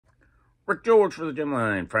Rick George for the Gem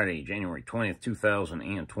Line, Friday, January 20th,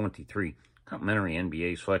 2023. Complimentary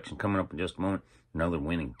NBA selection coming up in just a moment. Another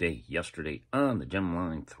winning day yesterday on the Gem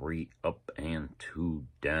Line. 3 up and 2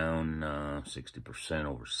 down, 60%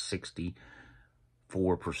 over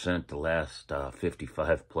 64% the last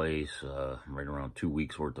 55 plays, right around 2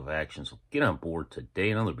 weeks worth of action. So get on board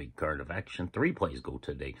today. Another big card of action. 3 plays go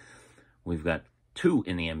today. We've got 2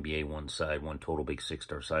 in the NBA, one side, one total big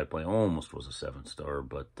 6-star side play. Almost was a 7-star,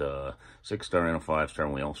 but 6-star and a 5-star.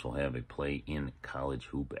 And we also have a play in college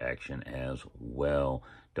hoop action as well.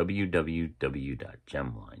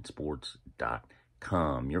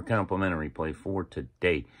 www.gemlinesports.com. Your complimentary play for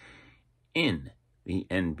today in the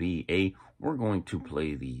NBA. We're going to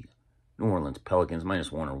play the New Orleans Pelicans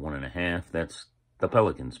 -1 or 1.5. That's the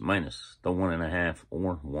Pelicans minus the 1.5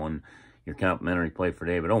 or 1. Your complimentary play for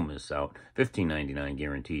today, but don't miss out. $15.99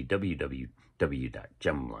 guaranteed.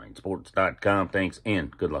 www.gemlinesports.com. Thanks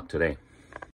and good luck today.